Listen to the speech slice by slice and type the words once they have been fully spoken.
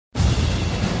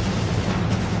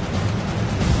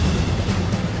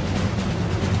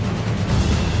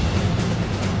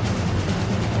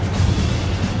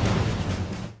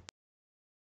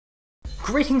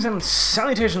Greetings and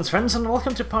salutations, friends, and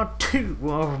welcome to part 2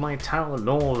 of my Tau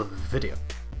lore video.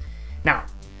 Now,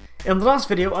 in the last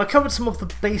video I covered some of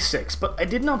the basics, but I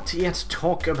did not yet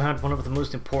talk about one of the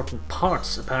most important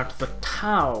parts about the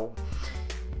Tau.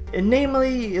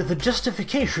 Namely, the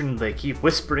justification they keep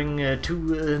whispering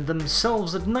to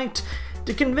themselves at night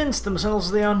to convince themselves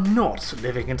they are not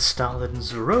living in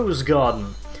Stalin's Rose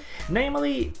Garden.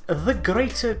 Namely, the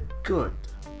greater good.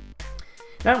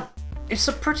 Now, it's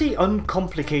a pretty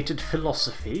uncomplicated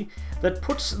philosophy that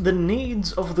puts the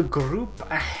needs of the group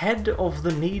ahead of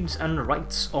the needs and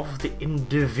rights of the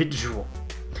individual.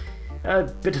 A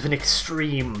bit of an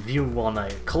extreme view on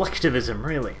collectivism,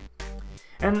 really.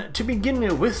 And to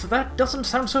begin with, that doesn't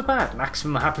sound so bad.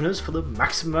 Maximum happiness for the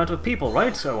maximum amount of people,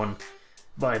 right, Owen?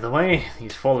 By the way,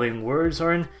 these following words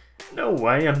are in no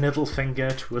way a middle finger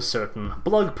to a certain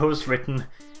blog post written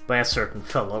by a certain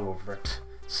fellow over at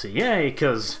CA,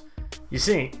 because, you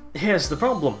see, here's the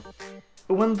problem.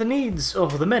 When the needs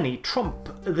of the many trump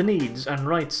the needs and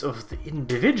rights of the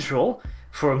individual,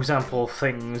 for example,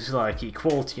 things like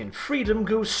equality and freedom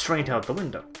go straight out the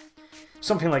window.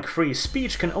 Something like free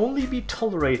speech can only be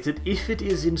tolerated if it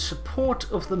is in support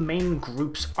of the main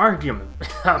group's argument.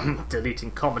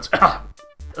 Deleting comments.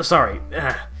 Sorry,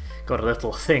 got a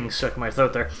little thing stuck in my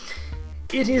throat there.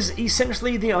 It is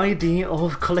essentially the idea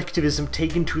of collectivism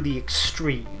taken to the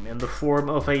extreme in the form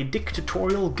of a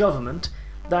dictatorial government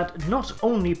that not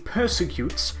only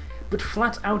persecutes, but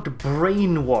flat out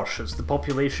brainwashes the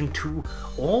population to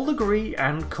all agree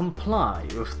and comply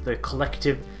with the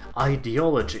collective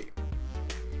ideology.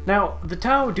 Now, the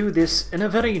Tau do this in a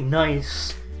very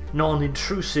nice,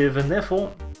 non-intrusive, and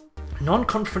therefore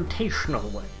non-confrontational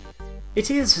way.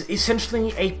 It is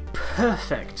essentially a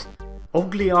perfect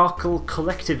oligarchical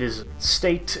collectivism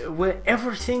state where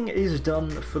everything is done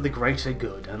for the greater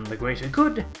good, and the greater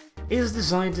good is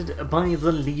decided by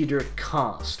the leader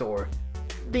caste, or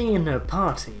the inner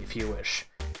party if you wish.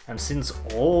 And since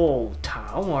all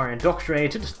Tau are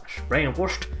indoctrinated /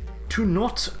 brainwashed to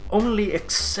not only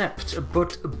accept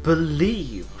but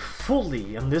believe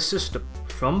fully in this system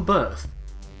from birth,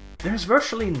 there's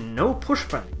virtually no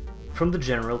pushback from the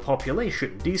general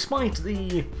population, despite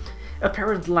the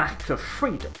apparent lack of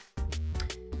freedom.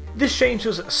 This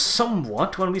changes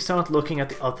somewhat when we start looking at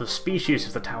the other species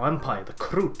of the Tau Empire, the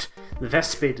Kroot, the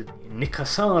Vespid, the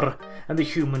Nikasar, and the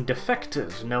human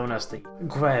defectors known as the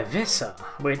Gwevesa,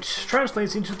 which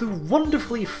translates into the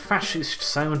wonderfully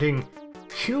fascist-sounding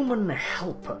human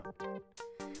helper.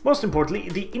 Most importantly,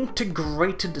 the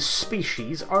integrated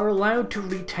species are allowed to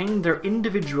retain their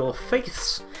individual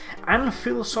faiths and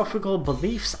philosophical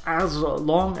beliefs as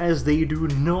long as they do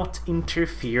not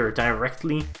interfere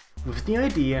directly with the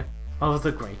idea of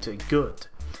the greater good.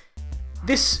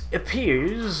 This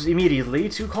appears immediately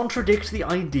to contradict the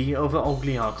idea of an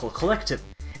oligarchical collective,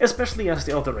 especially as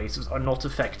the other races are not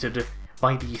affected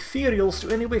by the ethereals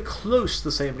to anywhere close to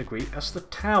the same degree as the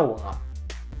Tau are.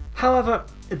 However,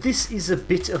 this is a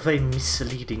bit of a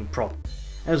misleading problem,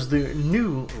 as the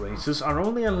new races are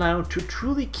only allowed to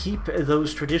truly keep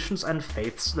those traditions and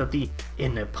faiths that the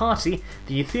inner party,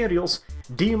 the ethereals,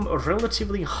 deem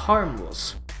relatively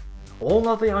harmless. All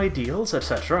other ideals,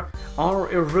 etc.,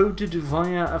 are eroded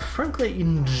via a frankly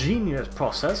ingenious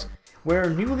process where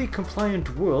newly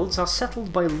compliant worlds are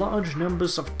settled by large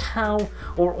numbers of Tau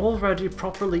or already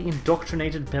properly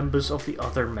indoctrinated members of the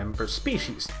other member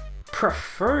species.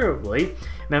 Preferably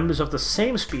members of the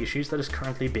same species that is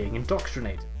currently being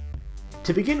indoctrinated.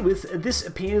 To begin with, this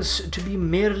appears to be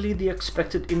merely the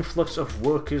expected influx of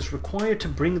workers required to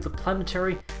bring the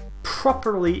planetary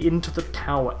properly into the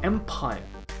Tau Empire,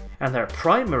 and their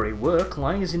primary work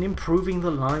lies in improving the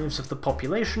lives of the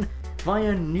population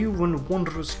via new and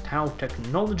wondrous Tau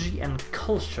technology and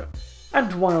culture.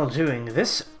 And while doing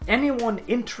this, anyone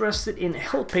interested in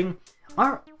helping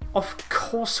are of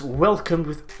course welcomed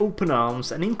with open arms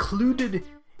and included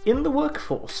in the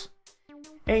workforce.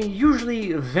 A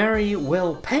usually very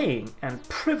well-paying and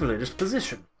privileged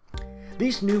position.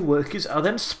 These new workers are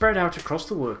then spread out across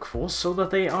the workforce so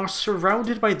that they are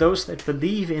surrounded by those that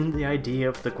believe in the idea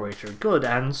of the greater good,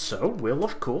 and so will,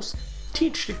 of course,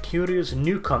 teach the curious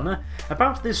newcomer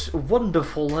about this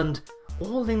wonderful and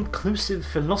all-inclusive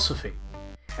philosophy.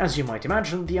 As you might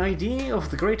imagine, the idea of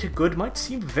the greater good might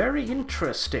seem very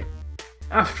interesting.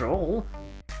 After all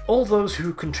those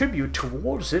who contribute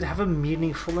towards it have a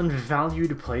meaningful and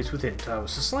valued place within Tau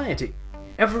society.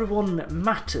 Everyone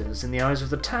matters in the eyes of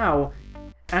the Tau,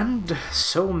 and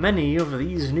so many of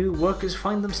these new workers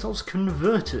find themselves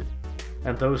converted,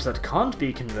 and those that can't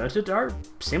be converted are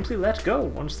simply let go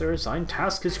once their assigned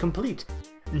task is complete,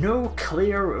 no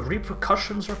clear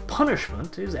repercussions or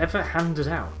punishment is ever handed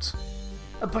out.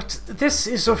 But this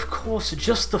is of course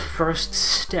just the first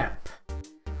step.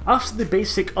 After the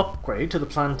basic upgrade to the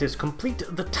planet is complete,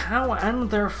 the Tau and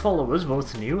their followers,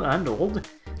 both new and old,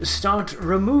 start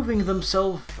removing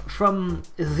themselves from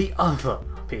the other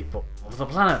people of the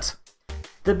planet.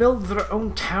 They build their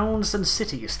own towns and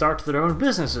cities, start their own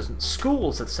businesses and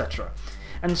schools, etc.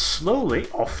 And slowly,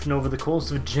 often over the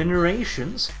course of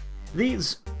generations,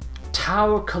 these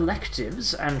Tau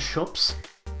collectives and shops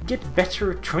get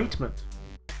better treatment.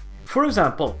 For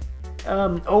example,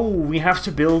 we have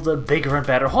to build a bigger and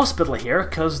better hospital here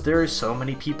because there are so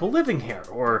many people living here,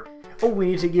 or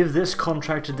we need to give this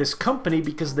contract to this company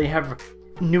because they have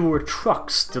newer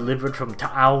trucks delivered from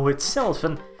Tau itself,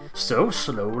 and so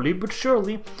slowly but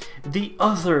surely the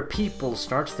other people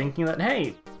start thinking that,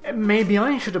 hey, maybe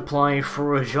I should apply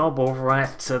for a job over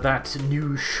at that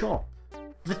new shop.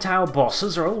 The Tau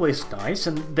bosses are always nice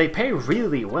and they pay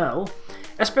really well,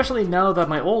 especially now that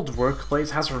my old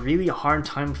workplace has a really hard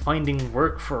time finding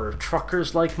work for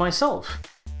truckers like myself.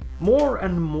 More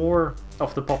and more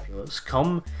of the populace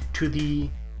come to the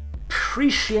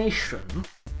appreciation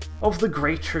of the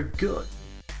greater good,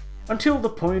 until the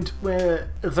point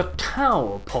where the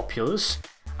Tau populace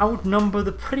outnumber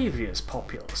the previous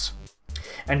populace.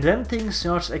 And then things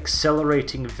start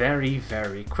accelerating very,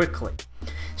 very quickly.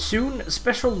 Soon,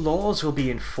 special laws will be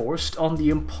enforced on the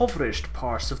impoverished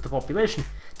parts of the population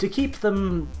to keep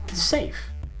them safe.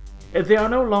 They are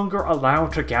no longer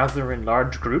allowed to gather in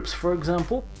large groups, for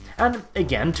example, and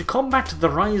again, to combat the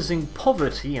rising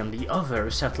poverty in the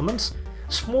other settlements,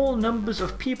 small numbers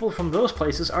of people from those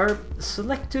places are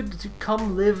selected to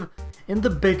come live in the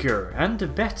bigger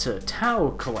and better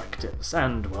Tau collectives,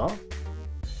 and well,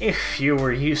 if you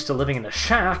were used to living in a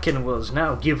shack and was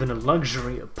now given a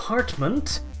luxury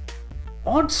apartment,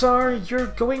 odds are you're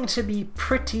going to be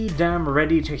pretty damn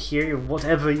ready to hear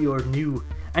whatever your new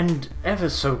and ever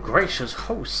so gracious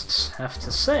hosts have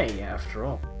to say, after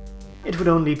all. It would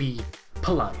only be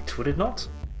polite, would it not?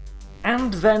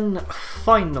 And then,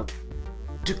 finally,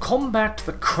 to combat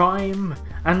the crime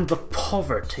and the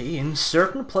poverty in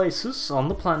certain places on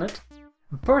the planet,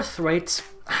 birth rates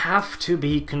have to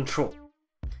be controlled.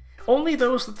 Only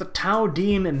those that the Tau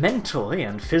deem mentally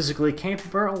and physically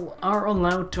capable are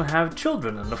allowed to have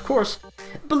children, and of course,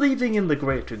 believing in the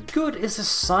greater good is a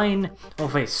sign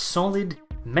of a solid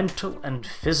mental and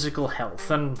physical health,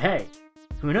 and hey,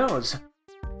 who knows?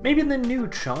 Maybe the new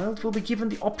child will be given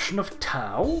the option of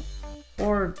Tau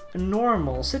or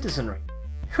normal citizenry.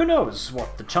 Who knows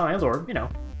what the child, or,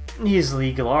 his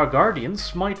legal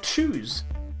guardians might choose.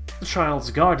 The child's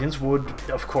guardians would,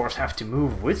 of course, have to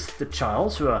move with the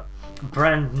child to a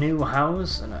brand new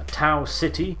house in a Tau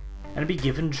city and be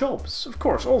given jobs, of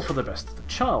course, all for the best of the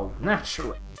child,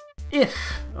 naturally.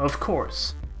 If, of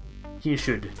course, he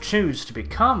should choose to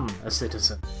become a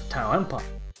citizen of the Tau Empire.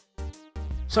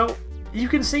 So, you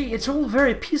can see it's all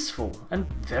very peaceful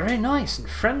and very nice and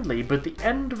friendly, but the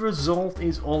end result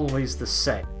is always the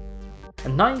same. A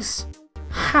nice,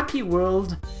 happy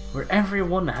world where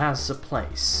everyone has a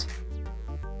place.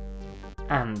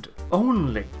 And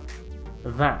only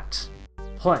that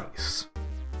place.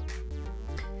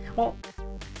 Well,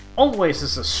 always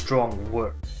is a strong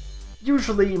word.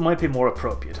 Usually it might be more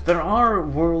appropriate. There are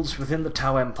worlds within the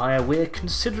Tau Empire where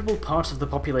considerable parts of the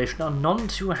population are none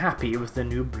too happy with the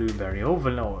new blueberry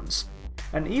overlords,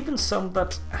 and even some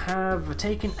that have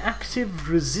taken active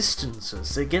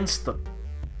resistances against them.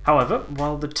 However,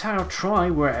 while the Tau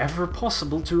try wherever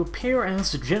possible to appear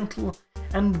as gentle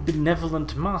and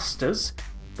benevolent masters,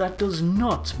 that does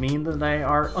not mean that they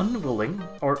are unwilling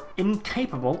or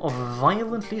incapable of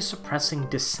violently suppressing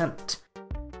dissent.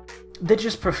 They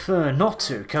just prefer not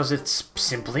to, because it's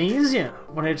simply easier.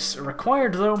 When it's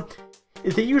required though,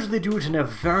 they usually do it in a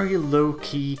very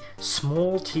low-key,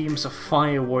 small teams of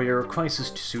Fire Warrior Crisis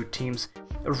Suit teams,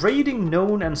 raiding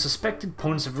known and suspected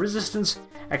points of resistance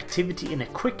activity in a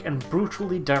quick and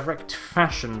brutally direct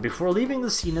fashion before leaving the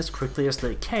scene as quickly as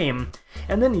they came,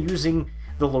 and then using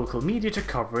the local media to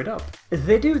cover it up.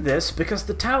 They do this because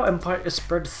the Tau Empire is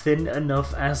spread thin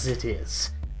enough as it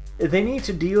is. They need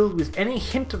to deal with any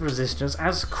hint of resistance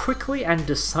as quickly and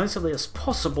decisively as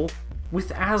possible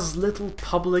with as little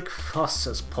public fuss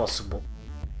as possible,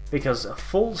 because a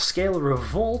full-scale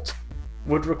revolt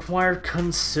would require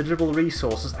considerable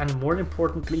resources and, more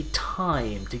importantly,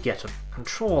 time to get under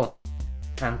control.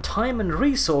 And time and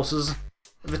resources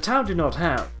the Tau do not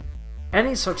have.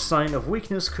 Any such sign of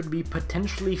weakness could be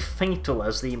potentially fatal,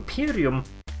 as the Imperium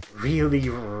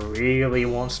really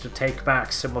wants to take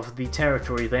back some of the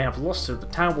territory they have lost to the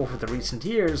Tau over the recent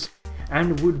years,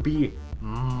 and would be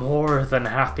more than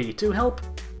happy to help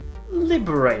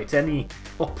liberate any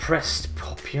oppressed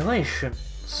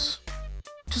populations.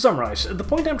 To summarize, the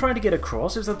point I'm trying to get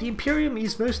across is that the Imperium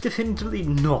is most definitively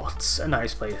not a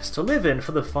nice place to live in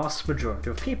for the vast majority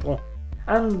of people,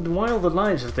 and while the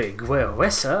lives of the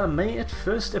Guerwesa may at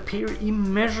first appear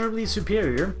immeasurably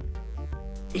superior,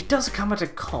 it does come at a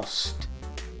cost.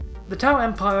 The Tau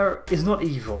Empire is not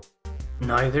evil,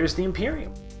 neither is the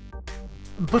Imperium.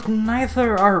 But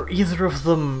neither are either of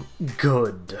them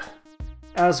good.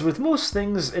 As with most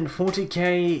things in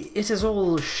 40k, it is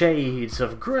all shades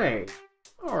of grey,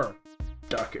 or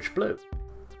darkish blue.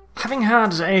 Having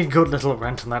had a good little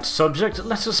rant on that subject,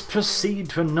 let us proceed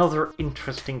to another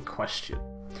interesting question.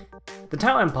 The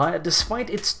Tau Empire, despite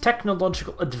its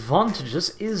technological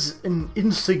advantages, is an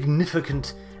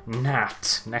insignificant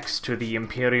gnat next to the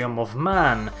Imperium of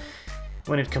Man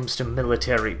when it comes to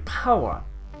military power.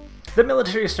 The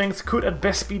military strength could at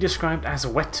best be described as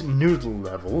wet noodle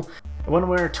level when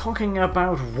we're talking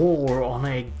about war on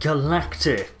a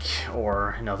galactic,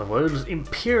 or in other words,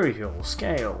 imperial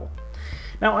scale.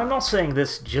 Now, I'm not saying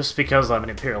this just because I'm an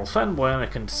Imperial fanboy and I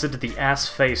consider the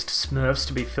ass-faced Smurfs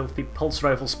to be filthy pulse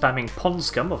rifle spamming pond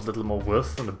scum of little more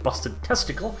worth than a busted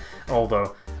testicle,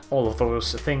 although all of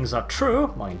those things are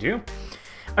true, mind you.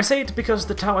 I say it because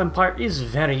the Tau Empire is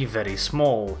very, very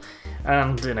small,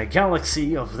 and in a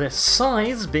galaxy of this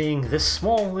size, being this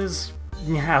small is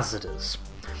hazardous.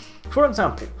 For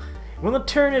example, when the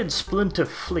Tyranid Splinter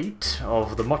fleet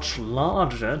of the much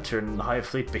larger Tyranid Hive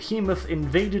Fleet Behemoth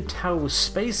invaded Tau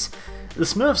space, the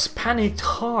Smurfs panicked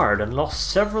hard and lost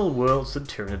several worlds in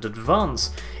Tyranid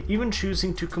advance, even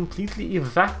choosing to completely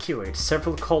evacuate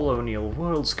several colonial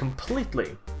worlds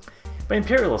completely. By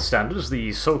Imperial standards,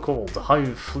 the so-called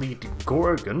Hive Fleet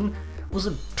Gorgon was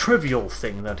a trivial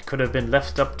thing that could have been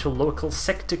left up to local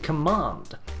sector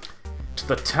command. To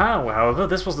the Tau, however,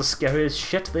 this was the scariest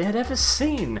shit they had ever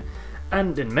seen,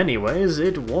 and in many ways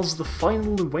it was the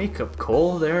final wake-up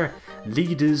call their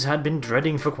leaders had been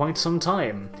dreading for quite some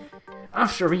time.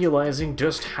 After realizing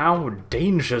just how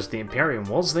dangerous the Imperium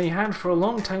was, they had for a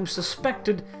long time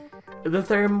suspected that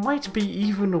there might be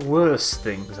even worse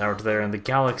things out there in the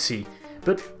galaxy,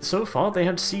 but so far they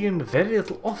had seen very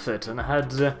little of it and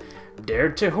had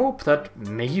dared to hope that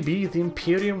maybe the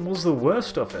Imperium was the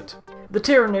worst of it. The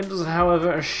Tyranids,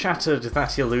 however, shattered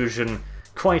that illusion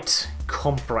quite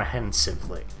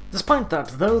comprehensively. Despite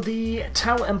that, though, the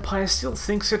Tau Empire still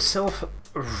thinks itself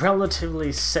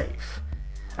relatively safe.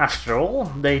 After all,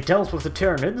 they dealt with the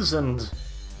Tyranids, and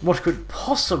what could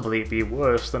possibly be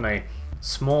worse than a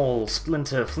small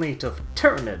splinter fleet of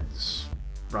Tyranids,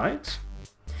 right?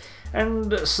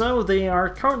 And so they are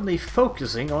currently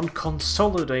focusing on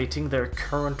consolidating their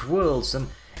current worlds and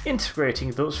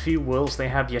integrating those few worlds they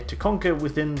have yet to conquer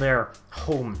within their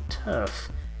home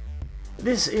turf.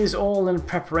 This is all in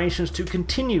preparations to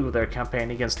continue their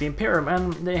campaign against the Imperium,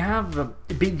 and they have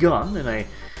begun in a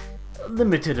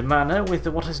limited manner with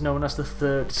what is known as the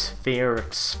Third Sphere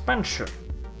expansion.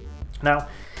 Now,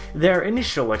 their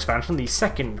initial expansion, the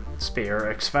Second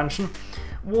Sphere expansion,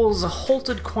 was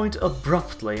halted quite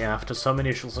abruptly after some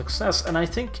initial success, and I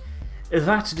think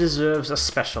that deserves a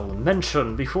special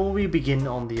mention. Before we begin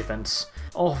on the events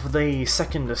of the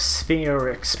Second Sphere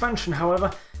expansion,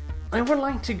 however, I would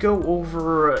like to go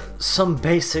over some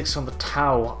basics on the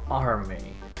Tau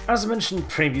army. As mentioned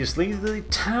previously, the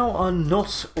Tau are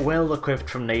not well equipped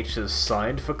from nature's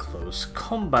side for close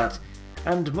combat,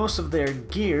 and most of their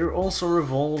gear also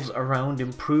revolves around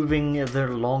improving their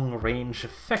long-range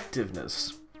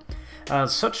effectiveness.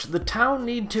 As such, the Tau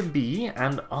need to be,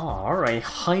 and are, a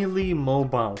highly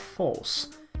mobile force.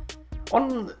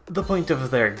 On the point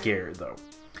of their gear, though,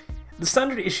 the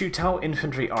standard issue Tau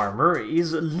infantry armor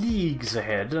is leagues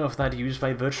ahead of that used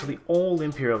by virtually all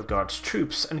Imperial Guard's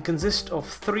troops, and consists of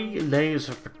 3 layers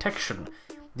of protection.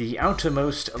 The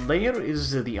outermost layer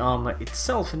is the armor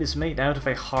itself and is made out of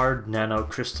a hard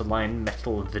nanocrystalline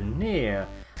metal veneer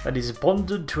that is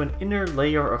bonded to an inner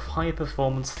layer of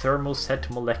high-performance thermoset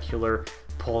molecular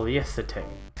polyethylene.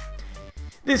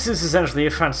 This is essentially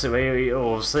a fancy way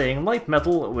of saying light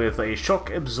metal with a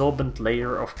shock-absorbent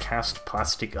layer of cast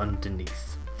plastic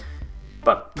underneath.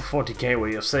 But the 40k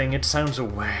way of saying it sounds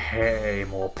way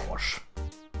more posh.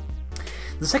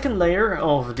 The second layer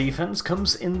of defense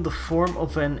comes in the form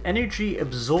of an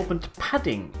energy-absorbent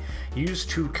padding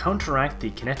used to counteract the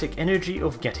kinetic energy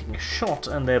of getting shot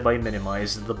and thereby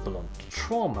minimize the blunt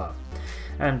trauma.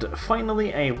 And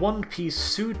finally, a one-piece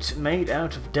suit made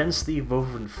out of densely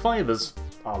woven fibers,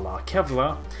 a la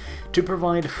Kevlar, to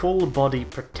provide full body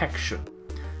protection.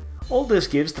 All this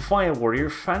gives the Fire Warrior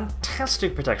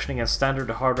fantastic protection against standard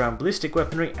hard-round ballistic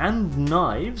weaponry and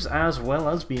knives, as well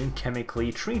as being chemically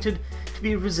treated to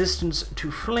be resistant to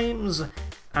flames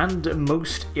and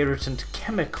most irritant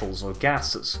chemicals or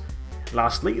gases.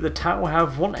 Lastly, the Tau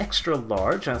have one extra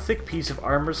large and thick piece of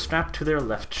armor strapped to their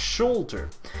left shoulder.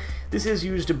 This is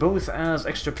used both as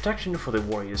extra protection for the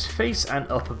warrior's face and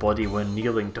upper body when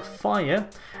kneeling to fire,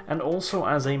 and also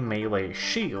as a melee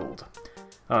shield.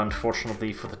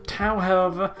 Unfortunately for the Tau,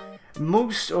 however,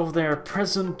 most of their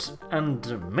present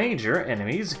and major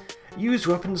enemies use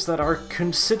weapons that are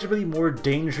considerably more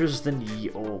dangerous than ye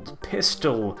old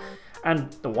pistol,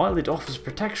 and while it offers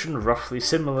protection roughly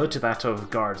similar to that of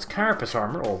Guard's carapace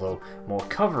armor, although more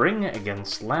covering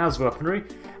against las weaponry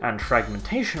and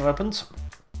fragmentation weapons,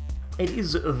 it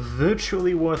is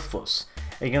virtually worthless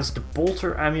against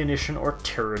bolter ammunition or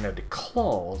Tyranid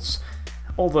claws.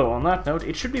 Although on that note,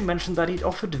 it should be mentioned that it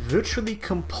offered virtually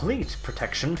complete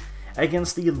protection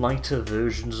against the lighter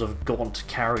versions of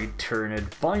gaunt-carried Tyranid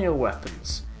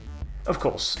bioweapons. Of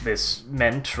course, this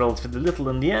meant relatively little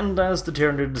in the end, as the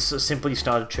Tyranids simply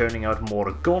started churning out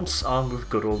more gaunts armed with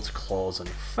good old claws and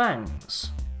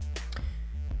fangs.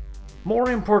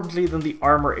 More importantly than the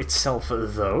armor itself,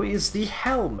 though, is the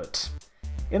helmet.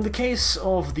 In the case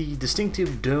of the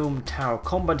distinctive Dome Tau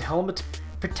combat helmet,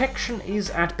 protection is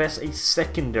at best a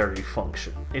secondary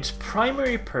function. Its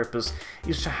primary purpose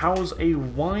is to house a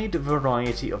wide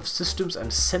variety of systems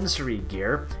and sensory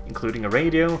gear, including a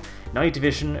radio, night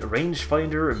vision,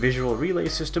 rangefinder, visual relay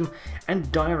system,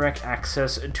 and direct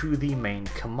access to the main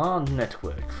command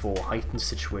network for heightened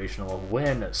situational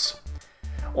awareness.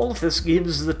 All of this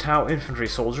gives the Tau infantry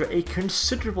soldier a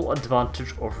considerable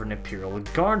advantage over an Imperial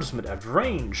Guardsman at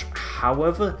range.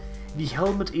 However, the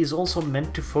helmet is also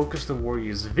meant to focus the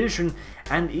warrior's vision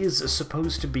and is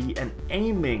supposed to be an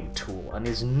aiming tool and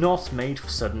is not made for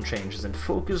sudden changes in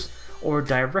focus or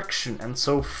direction, and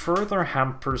so further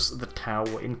hampers the Tau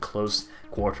in close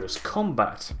quarters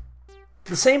combat.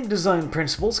 The same design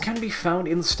principles can be found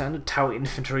in the standard Tau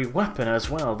infantry weapon as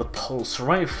well, the Pulse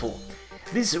Rifle.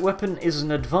 This weapon is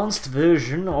an advanced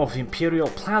version of Imperial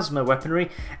plasma weaponry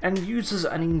and uses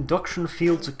an induction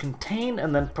field to contain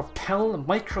and then propel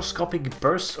microscopic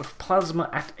bursts of plasma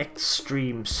at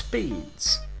extreme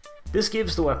speeds. This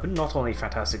gives the weapon not only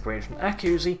fantastic range and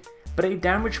accuracy, but a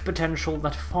damage potential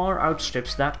that far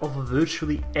outstrips that of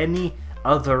virtually any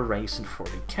other race in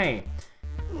 40k,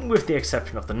 with the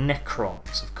exception of the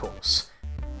Necrons, of course.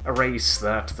 A race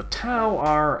that the Tau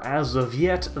are, as of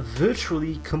yet,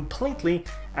 virtually, completely,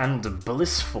 and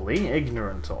blissfully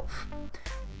ignorant of.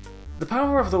 The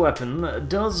power of the weapon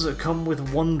does come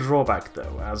with one drawback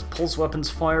though, as pulse weapons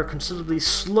fire considerably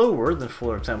slower than,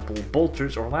 for example,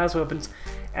 bolters or las weapons,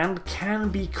 and can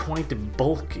be quite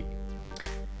bulky.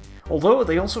 Although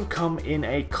they also come in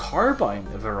a carbine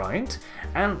variant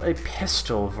and a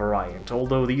pistol variant,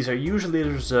 although these are usually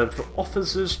reserved for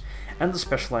officers and the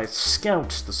specialized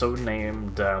scouts, the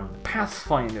so-named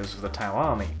pathfinders of the Tau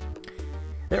army.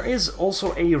 There is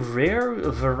also a rare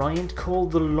variant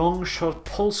called the Longshot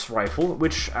Pulse Rifle,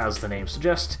 which, as the name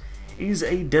suggests, is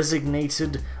a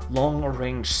designated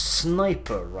long-range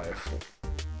sniper rifle.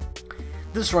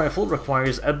 This rifle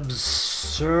requires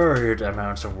absurd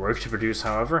amounts of work to produce,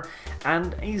 however,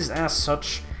 and is as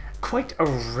such quite a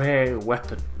rare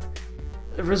weapon,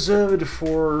 reserved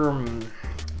for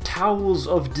Taus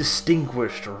of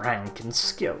distinguished rank and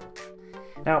skill.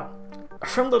 Now,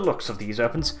 from the looks of these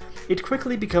weapons, it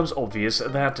quickly becomes obvious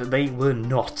that they were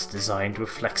not designed with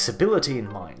flexibility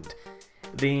in mind.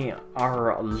 They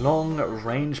are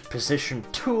long-range precision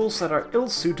tools that are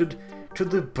ill-suited to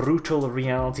the brutal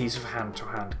realities of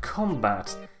hand-to-hand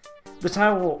combat. The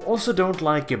Tau also don't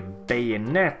like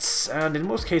bayonets, and in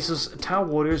most cases Tau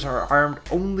warriors are armed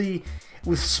only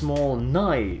with small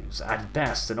knives at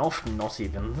best, and often not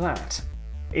even that.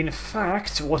 In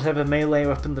fact, whatever melee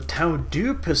weapon the Tau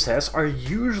do possess are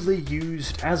usually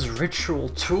used as ritual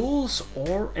tools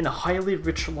or in a highly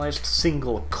ritualized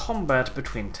single combat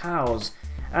between Taus,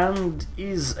 and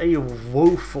is a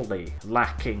woefully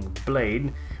lacking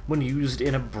blade when used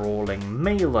in a brawling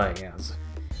melee, as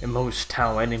most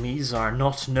Tau enemies are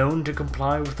not known to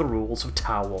comply with the rules of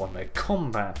Tau honor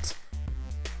combat.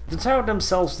 The Tau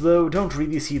themselves, though, don't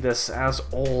really see this as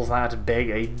all that big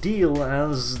a deal,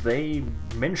 as they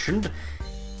mentioned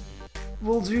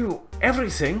will do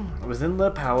everything within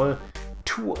their power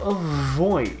to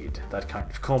avoid that kind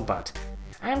of combat.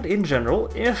 And in general,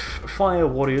 if Fire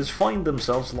Warriors find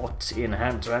themselves locked in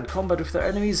hand-to-hand combat with their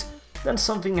enemies, then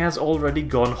something has already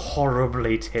gone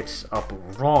horribly tits up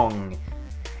wrong.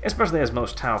 especially as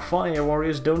most Tau Fire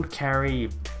Warriors don't carry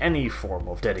any form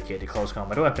of dedicated close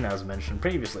combat weapon as mentioned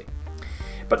previously.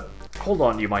 But hold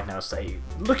on, you might now say.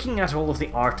 Looking at all of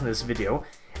the art in this video,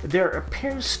 there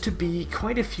appears to be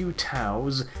quite a few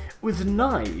Taus with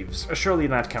knives. Surely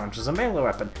that counts as a melee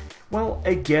weapon. Well,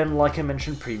 again, like I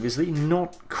mentioned previously,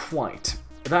 not quite.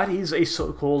 That is a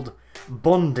so-called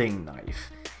bonding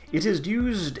knife. It is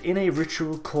used in a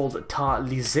ritual called Ta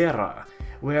Lizera,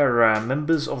 where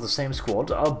members of the same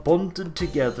squad are bonded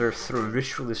together through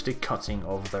ritualistic cutting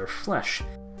of their flesh.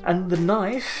 And the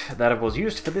knife that was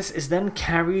used for this is then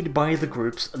carried by the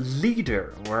group's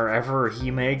leader, wherever he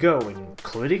may go,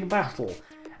 including battle.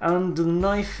 And the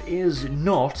knife is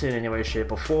not, in any way,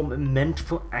 shape or form, meant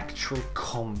for actual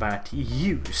combat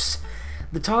use.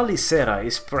 The Ta Lizera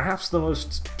is perhaps the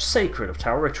most sacred of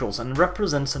Tau rituals and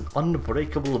represents an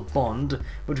unbreakable bond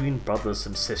between brothers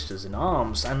and sisters in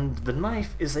arms, and the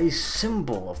knife is a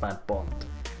symbol of that bond.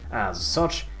 As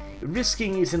such,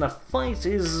 risking it in a fight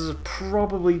is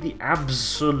probably the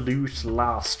absolute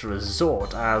last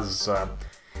resort, as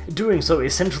doing so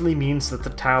essentially means that the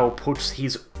Tau puts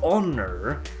his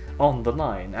honor on the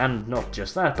line, and not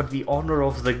just that, but the honor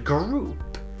of the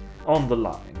group on the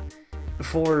line,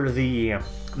 for the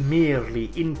merely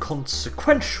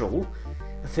inconsequential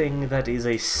thing that is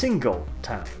a single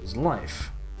Tau's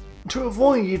life. To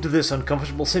avoid this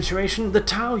uncomfortable situation, the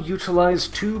Tau utilize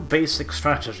two basic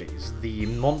strategies, the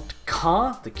Mont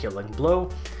Ka, the Killing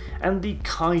Blow, and the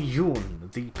Ka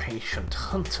Yun, the Patient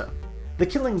Hunter. The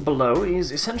Killing Blow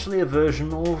is essentially a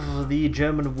version of the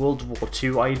German World War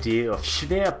II idea of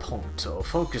Schwerpunkt, or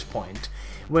focus point,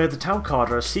 where the Tau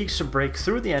Cadre seeks to break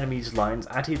through the enemy's lines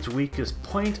at its weakest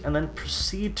point and then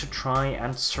proceed to try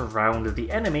and surround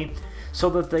the enemy so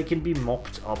that they can be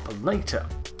mopped up later.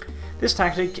 This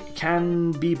tactic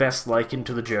can be best likened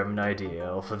to the German idea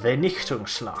of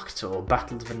Vernichtungsschlacht, or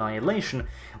Battle of Annihilation,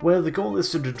 where the goal is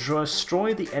to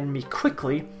destroy the enemy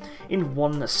quickly in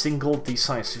one single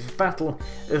decisive battle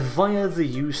via the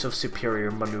use of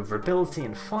superior maneuverability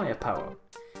and firepower.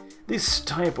 This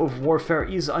type of warfare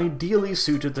is ideally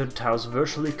suited to Tau's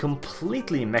virtually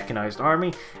completely mechanized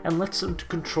army and lets them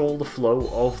control the flow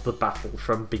of the battle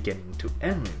from beginning to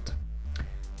end.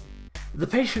 The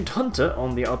Patient Hunter,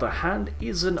 on the other hand,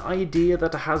 is an idea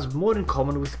that has more in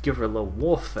common with guerrilla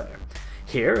warfare.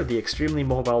 Here, the extremely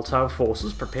mobile Tau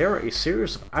forces prepare a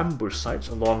series of ambush sites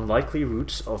along likely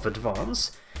routes of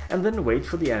advance, and then wait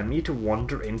for the enemy to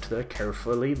wander into their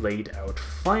carefully laid out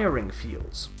firing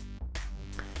fields.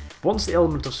 Once the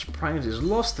element of surprise is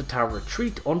lost, the Tau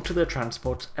retreat onto their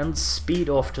transports and speed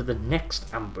off to the next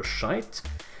ambush site,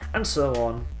 and so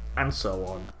on, and so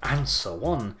on, and so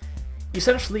on.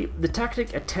 Essentially, the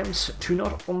tactic attempts to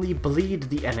not only bleed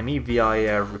the enemy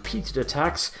via repeated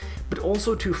attacks, but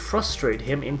also to frustrate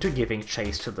him into giving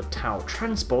chase to the Tau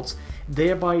transports,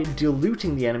 thereby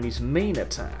diluting the enemy's main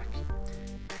attack.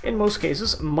 In most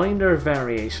cases, minor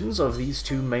variations of these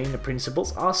two main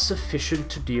principles are sufficient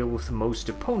to deal with most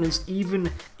opponents, even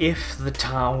if the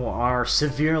Tau are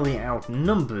severely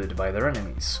outnumbered by their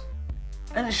enemies.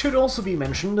 And it should also be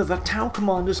mentioned that Tau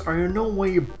commanders are in no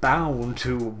way bound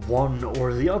to one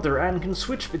or the other and can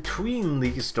switch between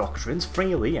these doctrines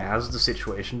freely as the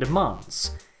situation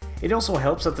demands. It also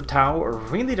helps that the Tau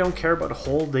really don't care about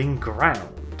holding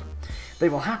ground. They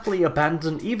will happily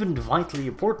abandon even vitally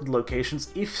important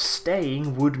locations if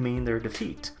staying would mean their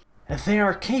defeat. They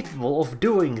are capable of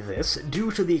doing this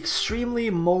due to the extremely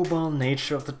mobile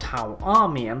nature of the Tau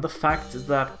army and the fact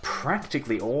that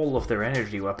practically all of their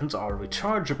energy weapons are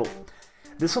rechargeable.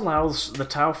 This allows the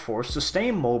Tau force to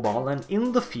stay mobile and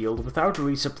in the field without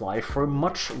resupply for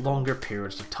much longer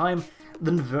periods of time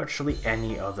than virtually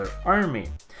any other army.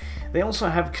 They also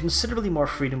have considerably more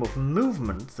freedom of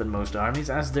movement than most armies,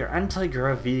 as their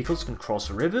anti-grav vehicles can cross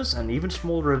rivers and even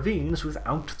small ravines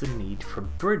without the need for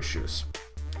bridges.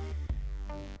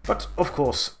 But, of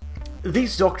course,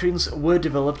 these doctrines were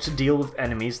developed to deal with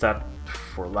enemies that,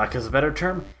 for lack of a better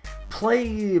term,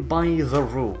 play by the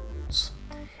rules.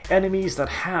 Enemies that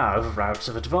have routes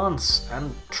of advance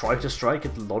and try to strike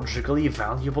at logically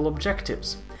valuable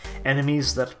objectives.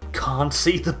 Enemies that can't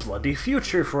see the bloody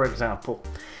future, for example.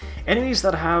 Enemies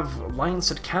that have lines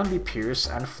that can be pierced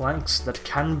and flanks that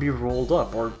can be rolled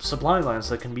up, or supply lines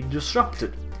that can be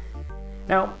disrupted.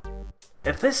 Now,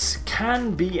 this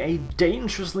can be a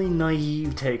dangerously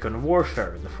naive take on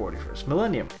warfare in the 41st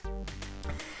millennium.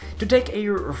 To take a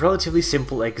relatively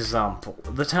simple example,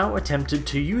 the Tau attempted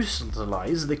to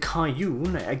utilize the Ka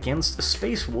Yun against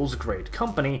Space Wolf's Great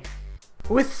Company,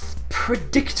 with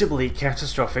predictably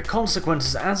catastrophic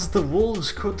consequences, as the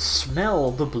wolves could smell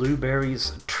the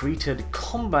Blueberries' treated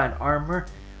combat armor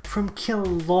from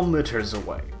kilometers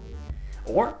away.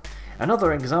 Or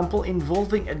another example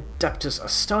involving Adeptus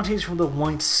Astartes from the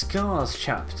White Scars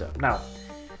chapter. Now,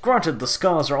 granted, the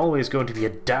Scars are always going to be a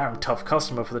damn tough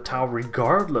customer for the Tau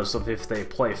regardless of if they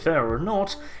play fair or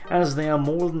not, as they are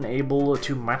more than able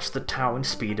to match the Tau in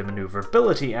speed and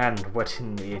maneuverability, and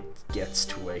when it gets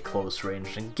to a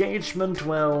close-range engagement,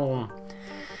 well,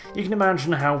 you can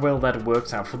imagine how well that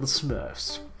works out for the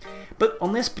Smurfs. But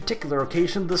on this particular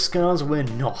occasion, the Scars were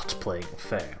not playing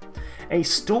fair. A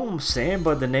Stormseer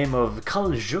by the name of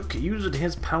Kaljuk used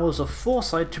his powers of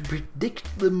foresight to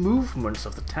predict the movements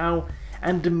of the Tau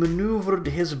and maneuvered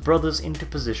his brothers into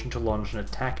position to launch an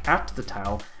attack at the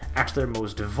Tau at their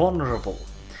most vulnerable.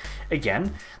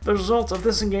 Again, the result of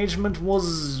this engagement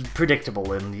was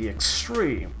predictable in the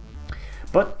extreme.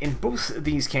 But in both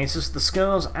these cases, the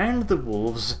Scars and the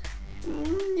Wolves,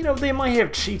 they might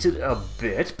have cheated a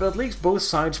bit, but at least both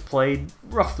sides played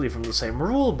roughly from the same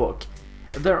rulebook.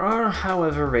 There are,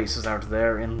 however, races out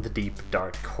there in the deep,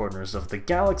 dark corners of the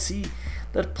galaxy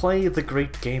that play the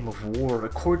great game of war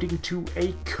according to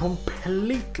a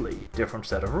completely different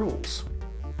set of rules.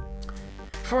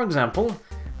 For example,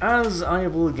 as I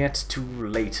will get to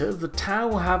later, the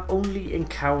Tau have only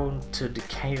encountered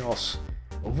chaos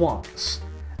once,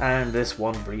 and this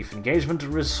one brief engagement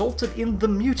resulted in the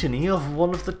mutiny of one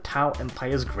of the Tau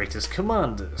Empire's greatest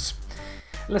commanders.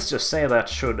 Let's just say that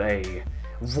should a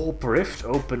warp rift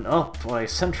open up a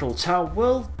central Tau,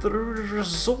 well, the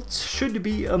results should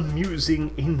be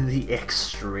amusing in the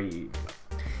extreme.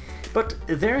 But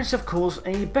there's of course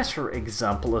a better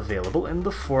example available in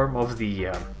the form of the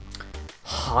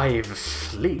Hive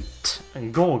Fleet,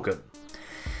 Gorgon.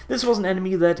 This was an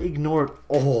enemy that ignored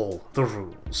all the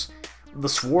rules. The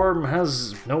Swarm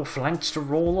has no flanks to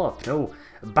roll up, no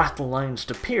battle lines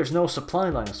to pierce, no supply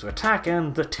lines to attack,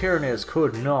 and the Tyranids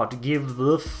could not give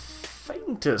the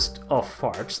faintest of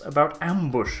farts about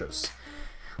ambushes.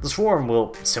 The Swarm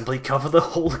will simply cover the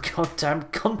whole goddamn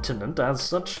continent, as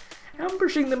such,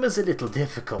 ambushing them is a little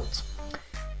difficult.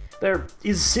 There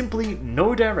is simply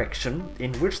no direction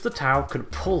in which the Tau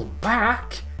could pull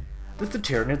back that the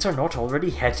Tyranids are not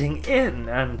already heading in,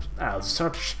 and as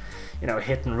such,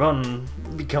 hit and run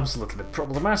becomes a little bit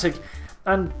problematic.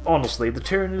 And honestly, the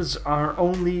Tyranids are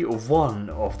only one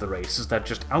of the races that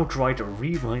just outright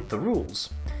rewrite the rules.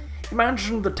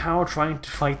 Imagine the Tau trying to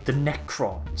fight the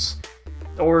Necrons,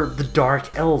 or the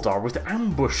Dark Eldar with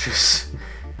ambushes,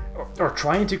 or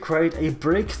trying to create a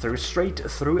breakthrough straight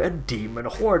through a demon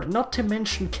horde, not to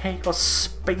mention Chaos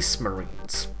Space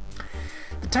Marines.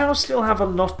 The Tau still have a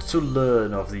lot to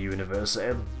learn of the universe,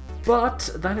 but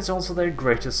that is also their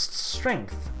greatest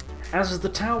strength, as the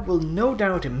Tau will no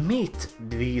doubt meet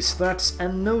these threats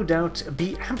and no doubt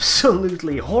be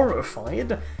absolutely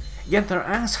horrified, get their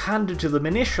ass handed to them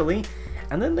initially,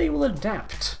 and then they will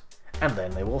adapt, and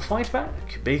then they will fight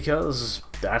back, because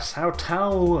that's how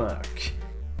Tau work.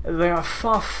 They are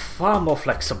far more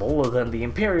flexible than the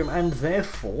Imperium, and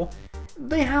therefore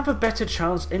they have a better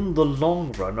chance in the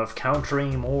long run of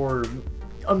countering more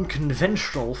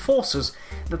unconventional forces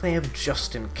that they have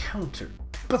just encountered.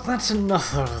 But that's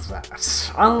enough of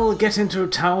that. I'll get into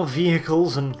Tau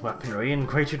vehicles and weaponry in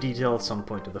greater detail at some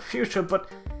point in the future, but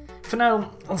for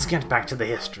now, let's get back to the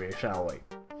history, shall we?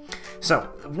 So,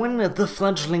 when the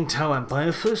fledgling Tau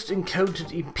Empire first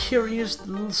encountered Imperials,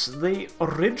 they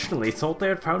originally thought they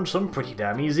had found some pretty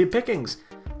damn easy pickings.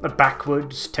 A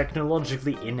backwards,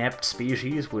 technologically inept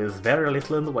species with very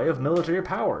little in the way of military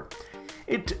power.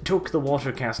 It took the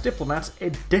Watercast diplomats a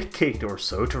decade or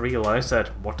so to realize that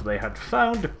what they had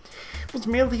found was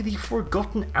merely the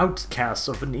forgotten outcasts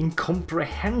of an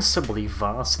incomprehensibly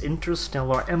vast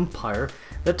interstellar empire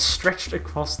that stretched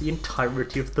across the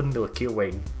entirety of the Milky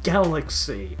Way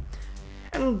galaxy.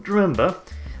 And remember,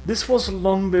 this was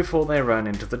long before they ran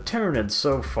into the Tyranids.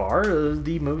 So far,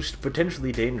 the most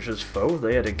potentially dangerous foe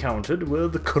they had encountered were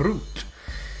the Kroot.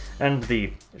 And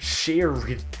the sheer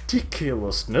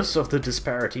ridiculousness of the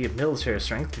disparity of military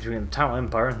strength between the Tau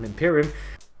Empire and the Imperium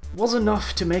was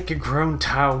enough to make a grown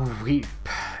Tau weep.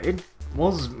 It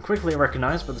was quickly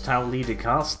recognized by the Tau leader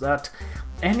caste that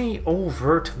any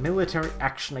overt military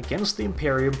action against the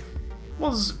Imperium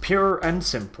was pure and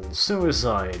simple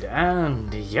suicide,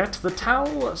 and yet the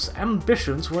Tau's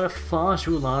ambitions were far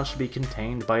too large to be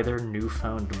contained by their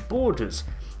newfound borders,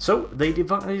 so they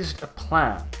devised a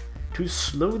plan to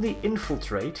slowly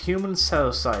infiltrate human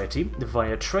society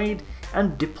via trade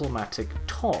and diplomatic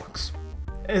talks.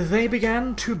 They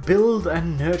began to build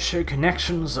and nurture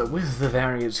connections with the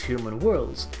various human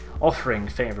worlds, offering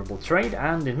favorable trade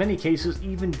and, in many cases,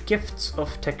 even gifts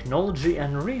of technology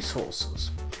and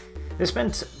resources. They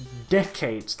spent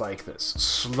decades like this,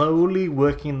 slowly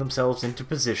working themselves into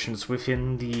positions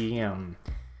within the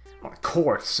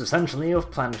courts, essentially, of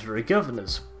planetary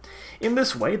governors. In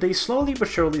this way, they slowly but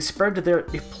surely spread their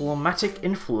diplomatic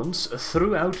influence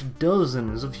throughout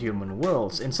dozens of human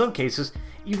worlds, in some cases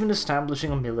even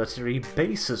establishing military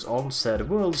bases on said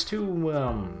worlds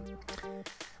to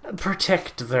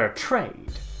protect their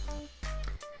trade.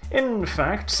 In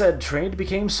fact, said trade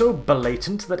became so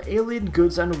blatant that alien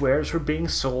goods and wares were being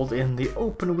sold in the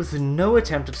open with no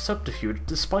attempted subterfuge,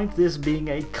 despite this being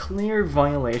a clear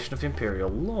violation of Imperial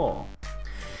law.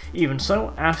 Even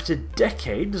so, after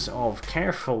decades of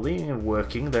carefully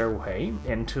working their way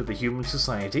into the human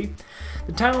society,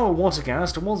 the Tau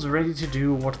Watercast was ready to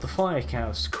do what the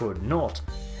Firecast could not,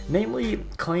 namely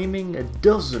claiming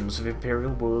dozens of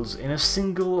Imperial worlds in a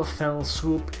single fell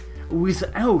swoop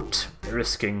without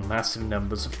risking massive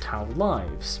numbers of Tau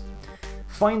lives.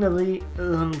 Finally,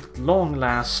 at long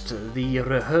last, the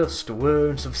rehearsed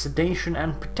words of sedation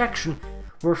and protection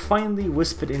were finally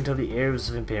whispered into the ears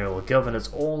of Imperial governors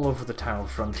all over the Tau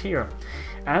frontier,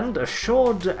 and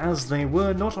assured as they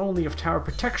were not only of Tau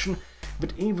protection,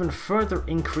 but even further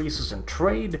increases in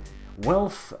trade,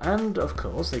 wealth, and of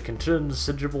course a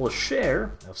considerable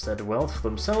share of said wealth for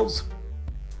themselves,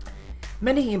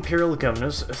 many Imperial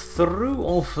governors threw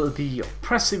off the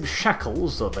oppressive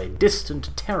shackles of a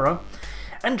distant terror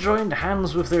and joined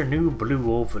hands with their new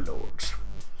blue overlords.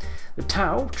 The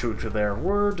Tau, true to their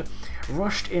word,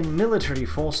 rushed in military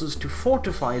forces to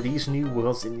fortify these new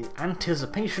worlds in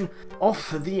anticipation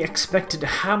of the expected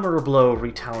hammer blow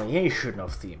retaliation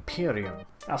of the Imperium.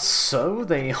 So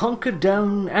they hunkered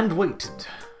down and waited,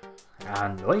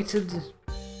 and waited,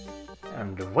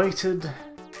 and waited,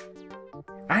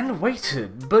 and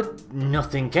waited, but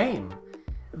nothing came.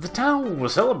 The Tau were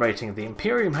celebrating. The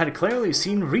Imperium had clearly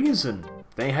seen reason.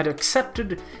 They had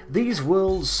accepted these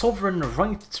worlds' sovereign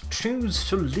right to choose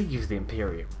to leave the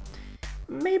Imperium.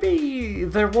 Maybe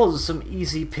there was some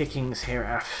easy pickings here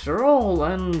after all,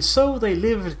 and so they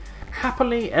lived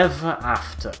happily ever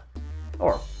after.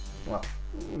 Or, well,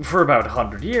 for about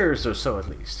 100 years or so at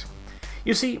least.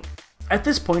 You see, at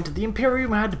this point the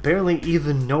Imperium had barely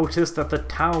even noticed that the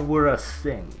Tau were a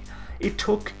thing. It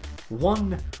took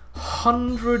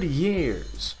 100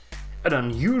 years, an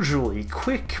unusually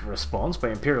quick response by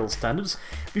Imperial standards,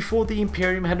 before the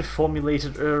Imperium had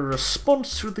formulated a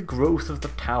response to the growth of the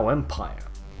Tau Empire.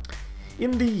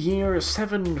 In the year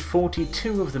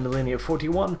 742 of the Millennia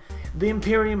 41, the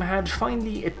Imperium had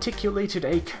finally articulated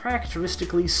a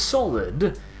characteristically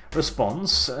solid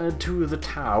response to the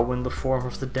Tau in the form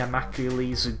of the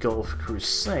Damocles Gulf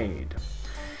Crusade.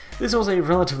 This was a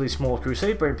relatively small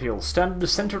crusade by Imperial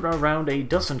standards, centered around a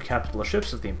dozen capital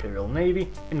ships of the Imperial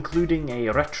Navy, including a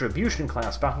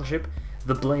Retribution-class battleship,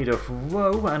 the Blade of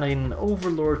Woe, and an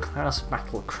Overlord-class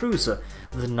battle cruiser,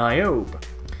 the Niobe.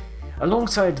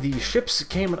 Alongside these ships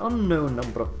came an unknown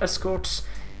number of escorts,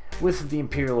 with the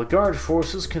Imperial Guard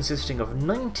forces consisting of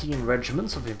 19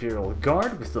 regiments of Imperial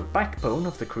Guard, with the backbone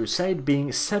of the crusade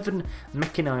being 7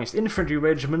 mechanized infantry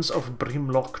regiments of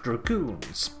Brimlock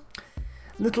Dragoons.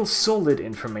 Little solid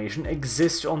information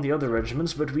exists on the other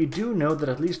regiments, but we do know that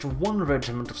at least one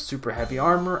regiment of super heavy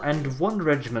armor and one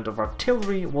regiment of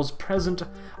artillery was present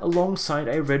alongside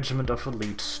a regiment of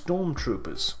elite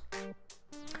stormtroopers.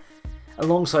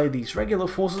 Alongside these regular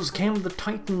forces came the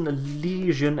Titan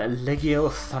Legion Legio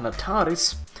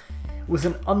Thanataris, with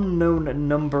an unknown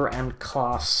number and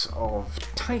class of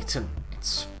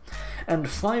Titans, and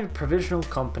 5 provisional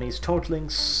companies totaling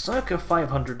circa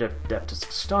 500 Adeptus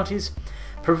Astartes,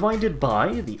 provided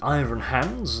by the Iron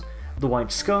Hands, the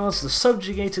White Scars, the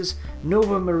Subjugators,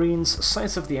 Nova Marines,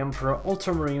 Scythes of the Emperor,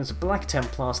 Ultramarines, Black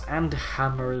Templars, and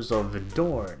Hammers of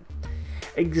Dorn.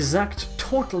 Exact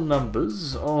total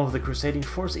numbers of the crusading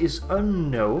force is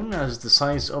unknown, as the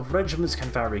size of regiments can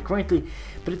vary greatly,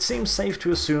 but it seems safe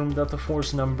to assume that the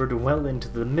force numbered well into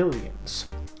the millions.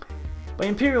 By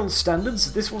Imperial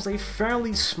standards, this was a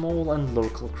fairly small and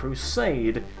local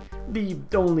crusade, the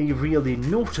only really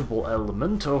notable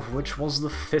element of which was the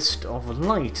Fist of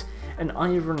Light, an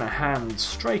Iron Hand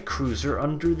strike cruiser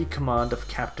under the command of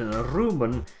Captain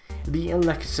Rumen, the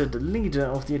elected leader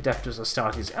of the Adeptus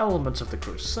Astartes elements of the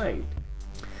crusade.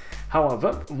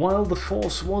 However, while the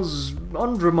force was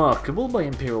unremarkable by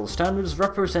Imperial standards,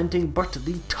 representing but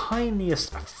the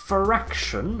tiniest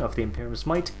fraction of the Imperium's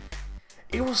might,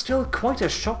 it was still quite a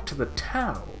shock to the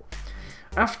Tau.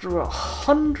 After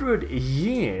 100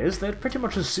 years, they had pretty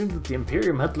much assumed that the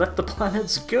Imperium had let the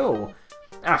planets go.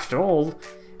 After all,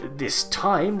 this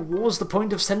time was the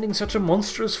point of sending such a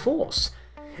monstrous force.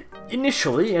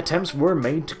 Initially, attempts were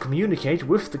made to communicate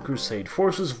with the Crusade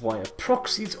forces via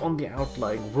proxies on the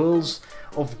outlying worlds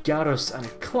of Garrus and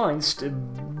Kleist,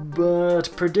 but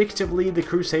predictably the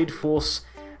Crusade force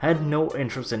had no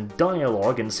interest in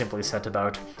dialogue and simply set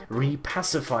about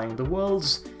repacifying the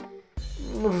worlds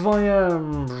via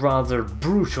rather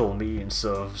brutal means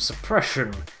of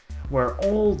suppression, where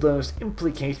all those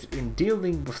implicated in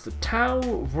dealing with the Tau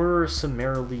were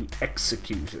summarily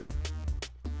executed.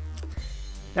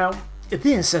 Now,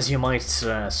 this, as you might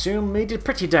assume, made it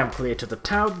pretty damn clear to the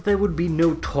Tau that there would be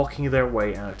no talking their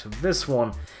way out of this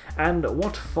one, and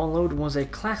what followed was a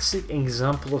classic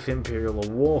example of Imperial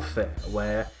warfare,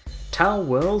 where Tau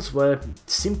worlds were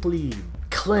simply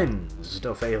cleansed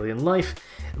of alien life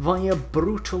via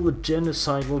brutal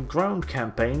genocidal ground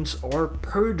campaigns or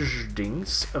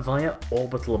purgings via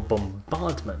orbital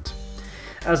bombardment,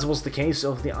 as was the case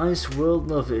of the ice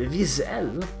world of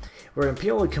Vizel, where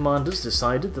Imperial commanders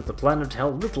decided that the planet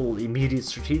held little immediate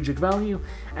strategic value,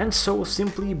 and so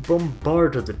simply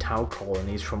bombarded the Tau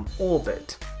colonies from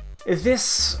orbit.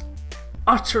 This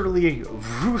utterly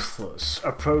ruthless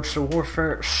approach to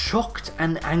warfare shocked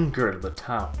and angered the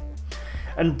Tau,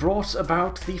 and brought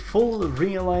about the full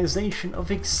realization of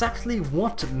exactly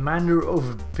what manner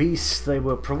of beast they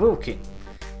were provoking.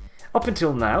 Up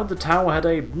until now, the Tau had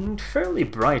a fairly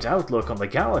bright outlook on the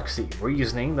galaxy,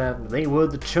 reasoning that they were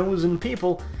the chosen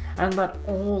people, and that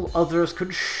all others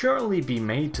could surely be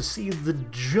made to see the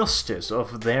justice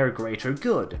of their greater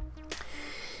good.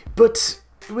 But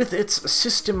with its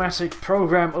systematic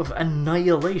program of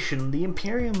annihilation, the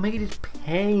Imperium made it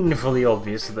painfully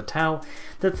obvious to the Tau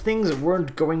that things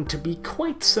weren't going to be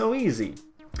quite so easy.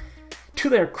 To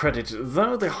their credit,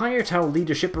 though, the higher Tau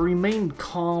leadership remained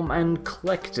calm and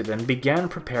collected and began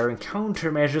preparing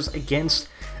countermeasures against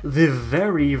the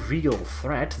very real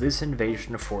threat this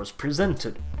invasion force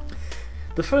presented.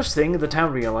 The first thing the Tau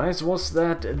realized was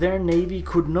that their navy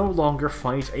could no longer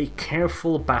fight a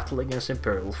careful battle against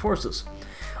Imperial forces.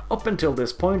 Up until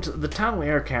this point, the Tau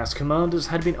aircast commanders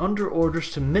had been under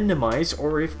orders to minimize,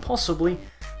 or if possibly,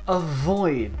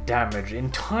 avoid damage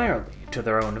entirely to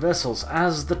their own vessels,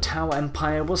 as the Tau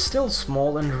Empire was still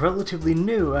small and relatively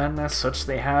new, and as such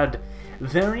they had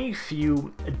very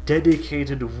few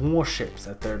dedicated warships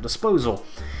at their disposal.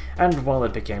 And while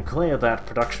it became clear that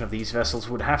production of these vessels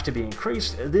would have to be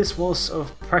increased, this was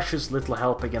of precious little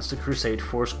help against the Crusade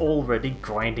force already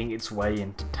grinding its way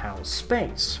into Tau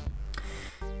space.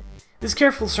 This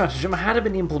careful stratagem had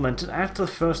been implemented at the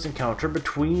first encounter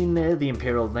between the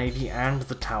Imperial Navy and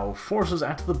the Tau forces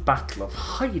at the Battle of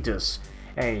Hydas,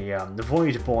 a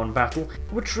Voidborn battle,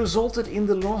 which resulted in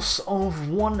the loss of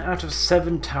 1 out of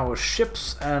 7 Tau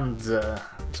ships and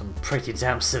some pretty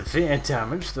damn severe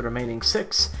damage to the remaining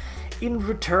 6, in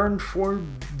return for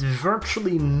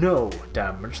virtually no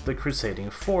damage to the crusading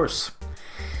force.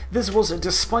 This was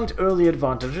despite early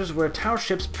advantages where Tau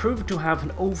ships proved to have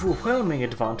an overwhelming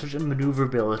advantage in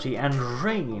maneuverability and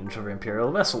range over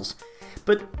Imperial vessels.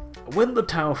 But when the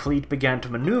Tau fleet began to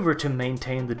maneuver to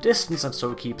maintain the distance and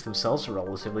so keep themselves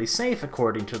relatively safe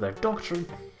according to their doctrine,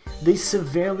 they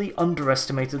severely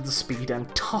underestimated the speed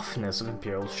and toughness of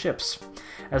Imperial ships,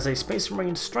 as a Space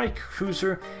Marine strike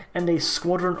cruiser and a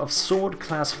squadron of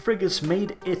sword-class frigates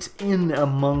made it in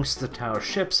amongst the Tau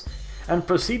ships, and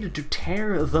proceeded to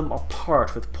tear them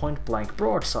apart with point-blank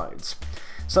broadsides,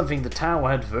 something the Tau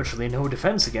had virtually no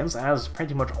defense against, as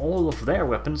pretty much all of their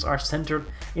weapons are centered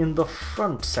in the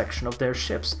front section of their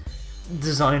ships,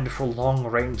 designed for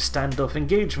long-range standoff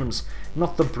engagements,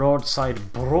 not the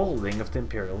broadside brawling of the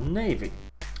Imperial Navy.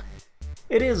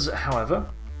 It is, however,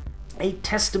 a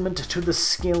testament to the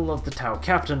skill of the Tau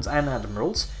captains and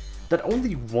admirals that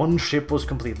only one ship was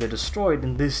completely destroyed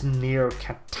in this near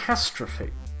catastrophe.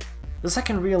 The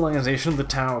second realization the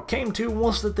Tau came to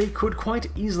was that they could quite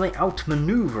easily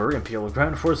outmaneuver Imperial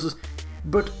ground forces,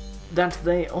 but that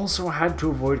they also had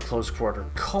to avoid close-quarter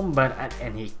combat at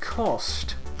any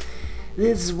cost.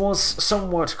 This was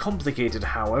somewhat complicated,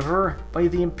 however, by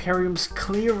the Imperium's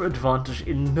clear advantage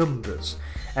in numbers,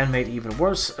 and made even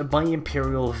worse by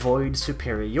Imperial void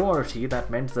superiority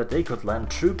that meant that they could land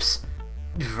troops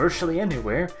virtually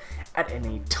anywhere at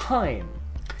any time.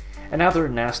 Another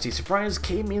nasty surprise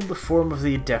came in the form of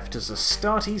the Adeptus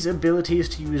Astartes' abilities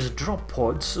to use drop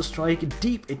pods to strike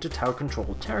deep into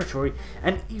Tau-controlled territory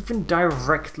and even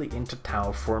directly into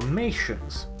Tau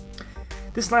formations.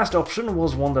 This last option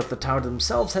was one that the Tau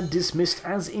themselves had dismissed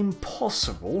as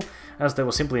impossible, as there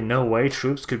was simply no way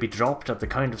troops could be dropped at the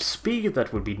kind of speed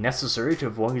that would be necessary to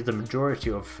avoid the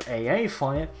majority of AA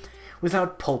fire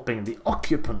without pulping the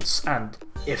occupants, and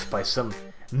if by some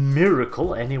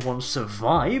miracle anyone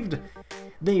survived,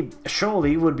 They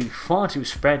surely would be far too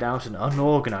spread out and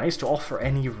unorganized to offer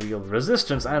any real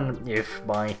resistance, and if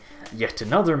by yet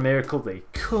another miracle they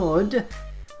could,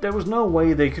 there was no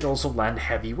way they could also land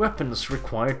heavy weapons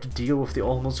required to deal with the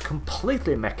almost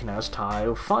completely mechanized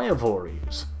Tau fire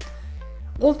warriors.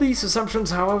 All these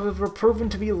assumptions, however, were proven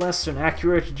to be less than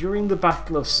accurate during the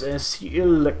Battle of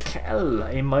Ciel Kel,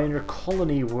 a minor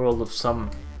colony world of some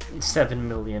 7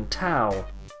 million Tau.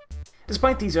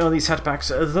 Despite these early setbacks,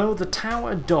 though, the Tau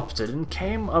adopted and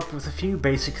came up with a few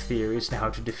basic theories on how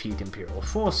to defeat Imperial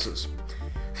forces.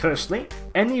 Firstly,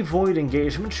 any void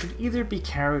engagement should either be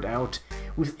carried out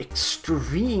with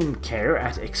extreme care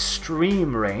at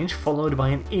extreme range, followed by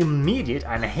an immediate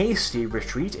and hasty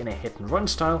retreat in a hit-and-run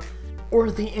style,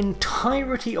 or the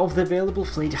entirety of the available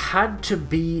fleet had to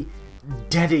be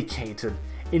dedicated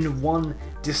in one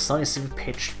decisive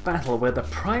pitched battle, where the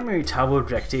primary Tau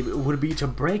objective would be to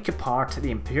break apart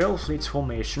the Imperial fleet's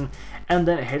formation and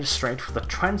then head straight for the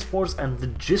transports and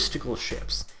logistical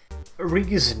ships,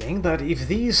 reasoning that if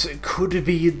these could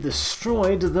be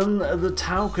destroyed, then the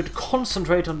Tau could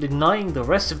concentrate on denying the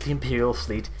rest of the Imperial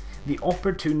fleet the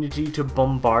opportunity to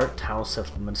bombard Tau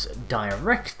settlements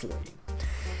directly.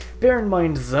 Bear in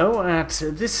mind, though, at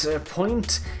this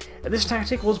point, this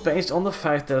tactic was based on the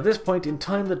fact that at this point in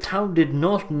time the Tau did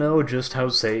not know just how,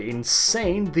 say,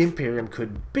 insane the Imperium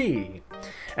could be,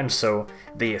 and so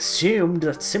they assumed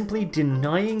that simply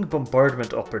denying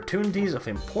bombardment opportunities of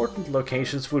important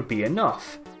locations would be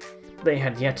enough. They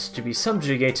had yet to be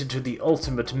subjugated to the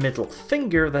ultimate middle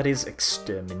finger, that is,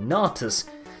 exterminatus,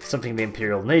 something the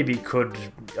Imperial Navy could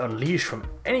unleash from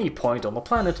any point on the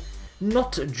planet,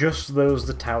 not just those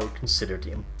the Tau considered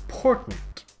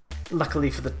important.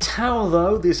 Luckily for the Tau,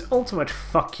 though, this ultimate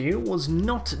fuck you was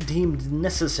not deemed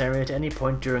necessary at any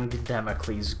point during the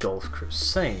Damocles Gulf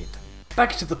Crusade.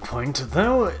 Back to the point,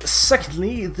 though,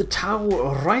 secondly, the Tau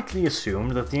rightly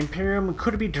assumed that the Imperium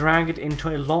could be dragged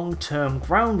into a long-term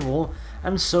ground war,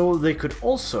 and so they could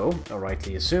also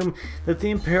rightly assume that the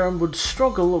Imperium would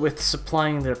struggle with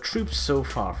supplying their troops so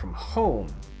far from home.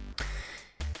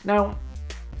 Now,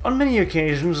 on many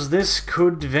occasions, this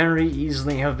could very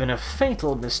easily have been a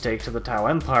fatal mistake to the Tau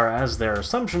Empire, as their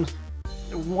assumptions,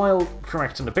 while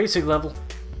correct on a basic level,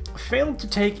 failed to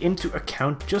take into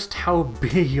account just how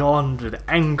beyond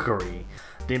angry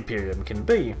the Imperium can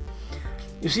be.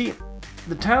 You see,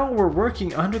 the Tau were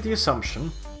working under the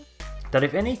assumption that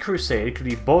if any crusade could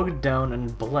be bogged down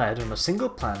and bled on a single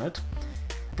planet,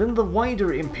 then the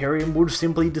wider Imperium would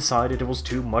simply decide it was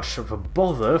too much of a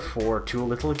bother for too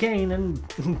little gain and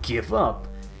give up.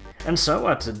 And so,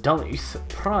 at Dal'Ith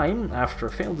Prime, after a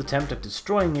failed attempt at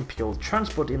destroying Imperial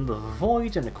transport in the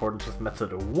Void in accordance with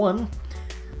Method 1,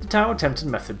 the Tau attempted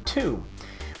Method 2.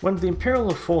 When the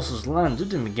Imperial forces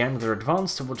landed and began their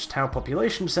advance towards Tau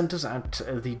population centers, at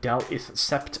the Dal'Ith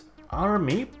Sept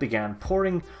army began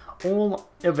pouring all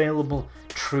available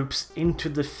troops into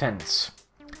defense,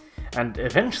 and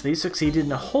eventually succeeded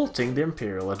in halting the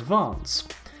Imperial advance.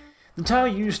 The Tau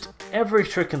used every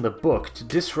trick in the book to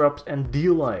disrupt and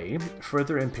delay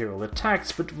further Imperial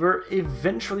attacks, but were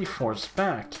eventually forced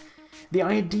back. The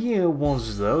idea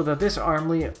was, though, that this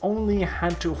army only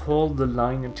had to hold the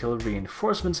line until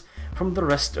reinforcements from the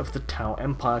rest of the Tau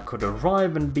Empire could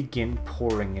arrive and begin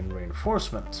pouring in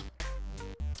reinforcements.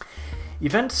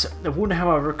 Events would,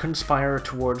 however, conspire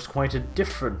towards quite a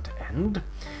different end,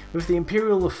 with the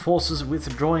Imperial forces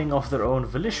withdrawing of their own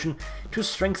volition to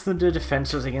strengthen their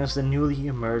defenses against the newly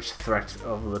emerged threat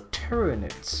of the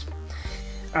Tyranids.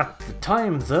 At the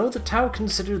time, though, the Tau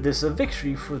considered this a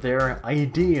victory for their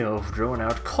idea of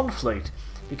drawn-out conflict,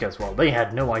 because, well, they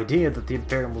had no idea that the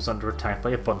Imperium was under attack by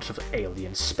a bunch of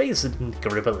alien space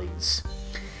Gribblies,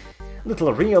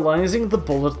 little realizing the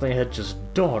bullet they had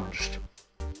just dodged.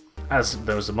 As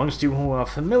those amongst you who are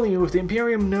familiar with the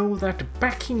Imperium know, that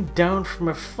backing down from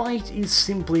a fight is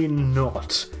simply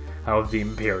not how the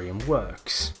Imperium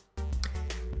works.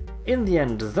 In the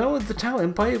end, though, the Tau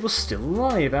Empire was still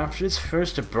alive after its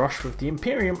first brush with the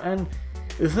Imperium, and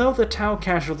though the Tau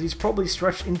casualties probably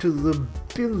stretched into the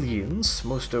billions,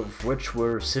 most of which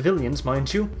were civilians,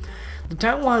 mind you, the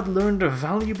Tau had learned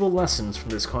valuable lessons from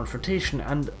this confrontation,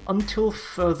 and until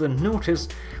further notice,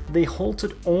 they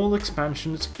halted all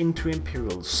expansions into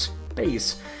Imperial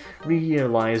space,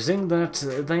 realizing that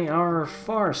they are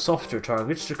far softer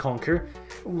targets to conquer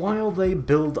while they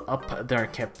build up their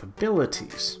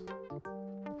capabilities.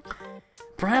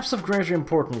 Perhaps of greater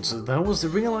importance, though, was the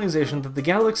realization that the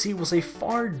galaxy was a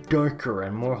far darker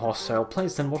and more hostile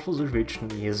place than what was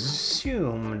originally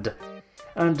assumed.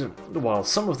 And while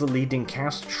some of the leading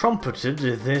cast trumpeted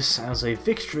this as a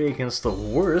victory against the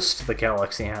worst the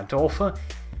galaxy had to offer,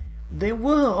 There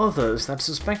were others that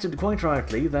suspected quite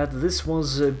rightly that this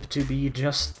was to be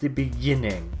just the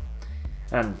beginning.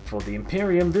 And for the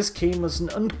Imperium, this came as an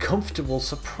uncomfortable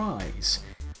surprise.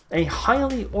 A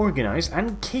highly organized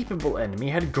and capable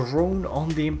enemy had grown on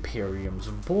the Imperium's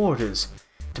borders.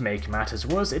 To make matters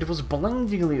worse, it was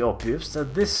blindingly obvious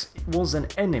that this was an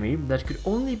enemy that could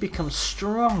only become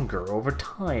stronger over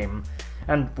time,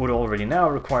 and would already now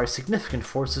require significant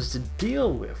forces to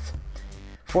deal with.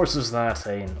 Forces that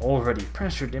an already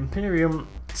pressured Imperium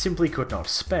simply could not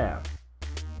spare.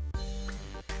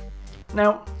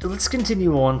 Now, let's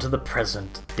continue on to the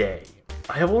present day.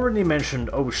 I have already mentioned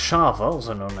Oshava,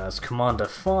 also known as Commander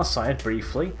Farsight,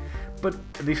 briefly, but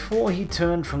before he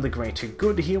turned from the greater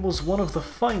good, he was one of the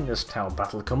finest Tau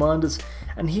battle commanders,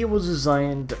 and he was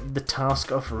assigned the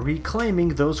task of reclaiming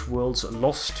those worlds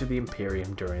lost to the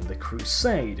Imperium during the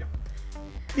Crusade.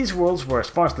 These worlds were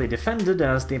sparsely defended,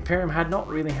 as the Imperium had not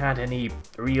really had any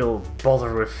real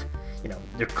bother with,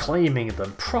 reclaiming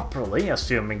them properly,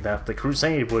 assuming that the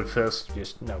Crusade would first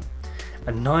just,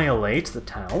 annihilate the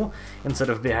Tau, instead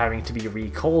of having to be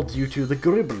recalled due to the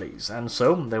Gribblies, and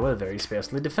so they were very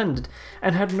sparsely defended,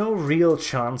 and had no real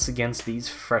chance against these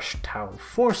fresh Tau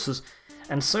forces,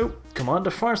 and so Commander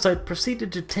Farsight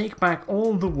proceeded to take back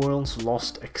all the worlds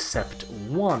lost except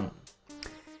one.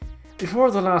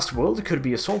 Before the last world could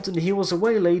be assaulted, he was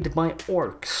waylaid by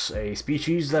orcs, a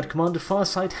species that Commander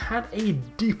Farsight had a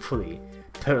deeply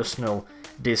personal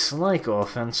dislike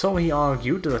of, and so he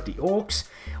argued that the orcs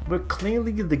were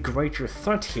clearly the greater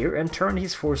threat here and turned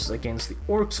his forces against the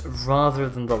orcs rather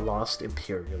than the lost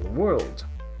Imperial world.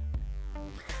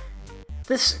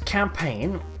 This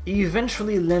campaign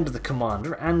eventually led the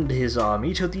commander and his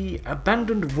army to the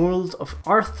abandoned world of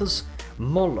Arthas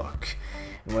Moloch,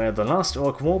 where the last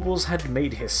Orc Warbles had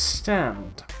made his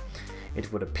stand.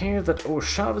 It would appear that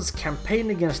Oshava's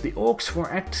campaign against the Orcs were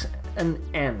at an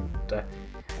end,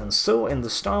 and so in the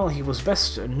style he was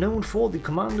best known for, the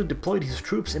commander deployed his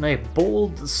troops in a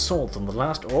bold assault on the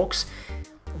last Orcs,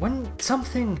 when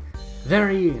something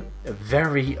very,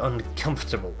 very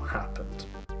uncomfortable happened.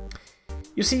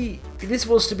 You see, this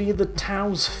was to be the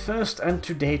Tau's first and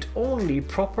to date only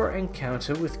proper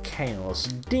encounter with Chaos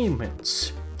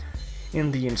Demons.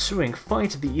 In the ensuing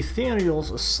fight, the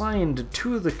Ethereals assigned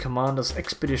to the commander's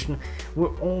expedition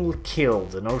were all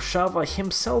killed, and Oshava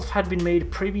himself had been made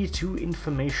privy to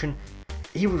information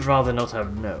he would rather not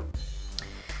have known.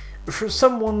 For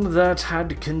someone that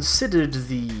had considered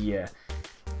the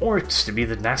orcs to be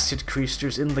the nastiest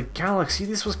creatures in the galaxy,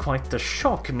 this was quite the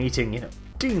shock meeting,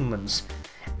 demons,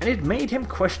 and it made him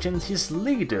question his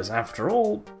leaders. After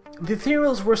all, the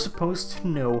Ethereals were supposed to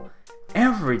know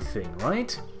everything,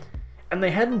 right? And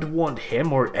they hadn't warned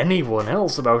him or anyone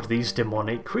else about these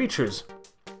demonic creatures,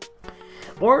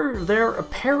 or their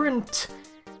apparent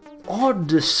odd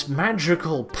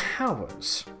magical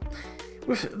powers.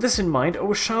 With this in mind,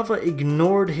 Oshava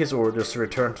ignored his orders to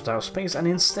return to Tau space and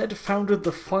instead founded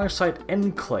the Farsight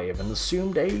Enclave and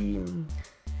assumed a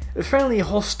fairly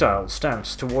hostile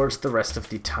stance towards the rest of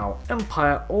the Tau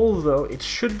Empire, although it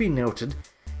should be noted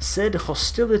said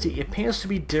hostility appears to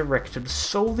be directed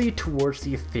solely towards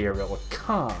the Ethereal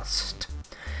caste.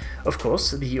 Of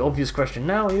course, the obvious question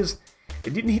now is,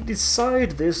 did he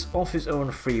decide this of his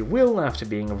own free will after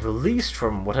being released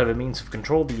from whatever means of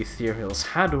control the Ethereals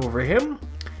had over him?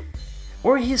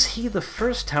 Or is he the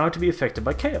first Tau to be affected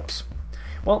by chaos?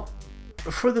 Well,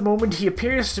 for the moment he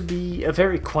appears to be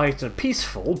very quiet and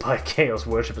peaceful by chaos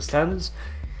worshipper standards,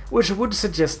 which would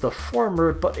suggest the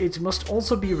former, but it must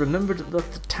also be remembered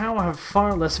that the Tau have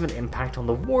far less of an impact on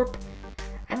the warp,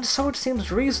 and so it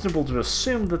seems reasonable to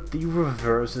assume that the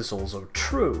reverse is also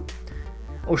true.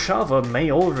 Oshava may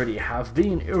already have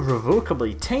been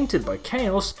irrevocably tainted by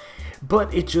chaos,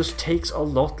 but it just takes a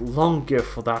lot longer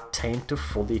for that taint to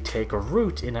fully take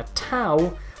root in a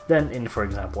Tau than in, for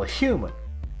example, a human.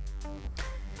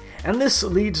 And this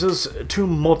leads us to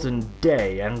modern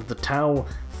day and the Tau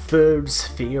Third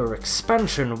Sphere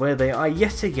expansion, where they are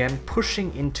yet again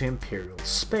pushing into Imperial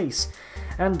space,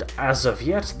 and as of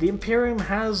yet the Imperium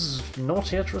has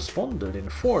not yet responded in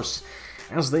force,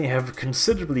 as they have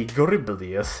considerably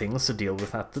gribblier things to deal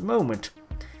with at the moment.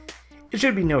 It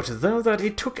should be noted though that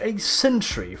it took a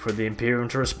century for the Imperium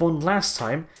to respond last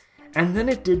time, and then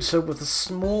it did so with a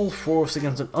small force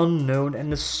against an unknown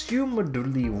and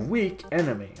assumedly weak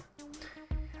enemy.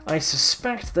 I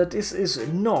suspect that this is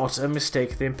not a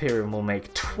mistake the Imperium will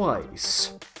make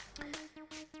twice.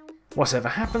 Whatever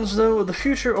happens though, the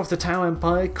future of the Tau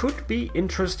Empire could be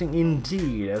interesting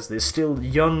indeed, as this still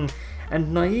young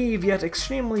and naive yet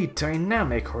extremely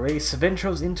dynamic race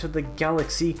ventures into the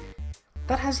galaxy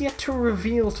that has yet to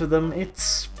reveal to them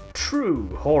its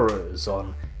true horrors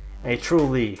on a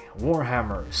truly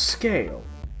Warhammer scale.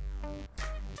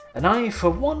 And I, for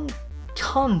one,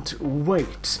 can't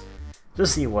wait to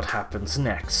see what happens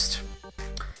next.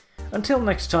 Until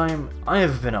next time, I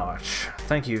have been Arch.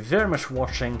 Thank you very much for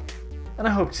watching, and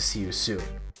I hope to see you soon.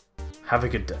 Have a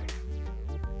good day.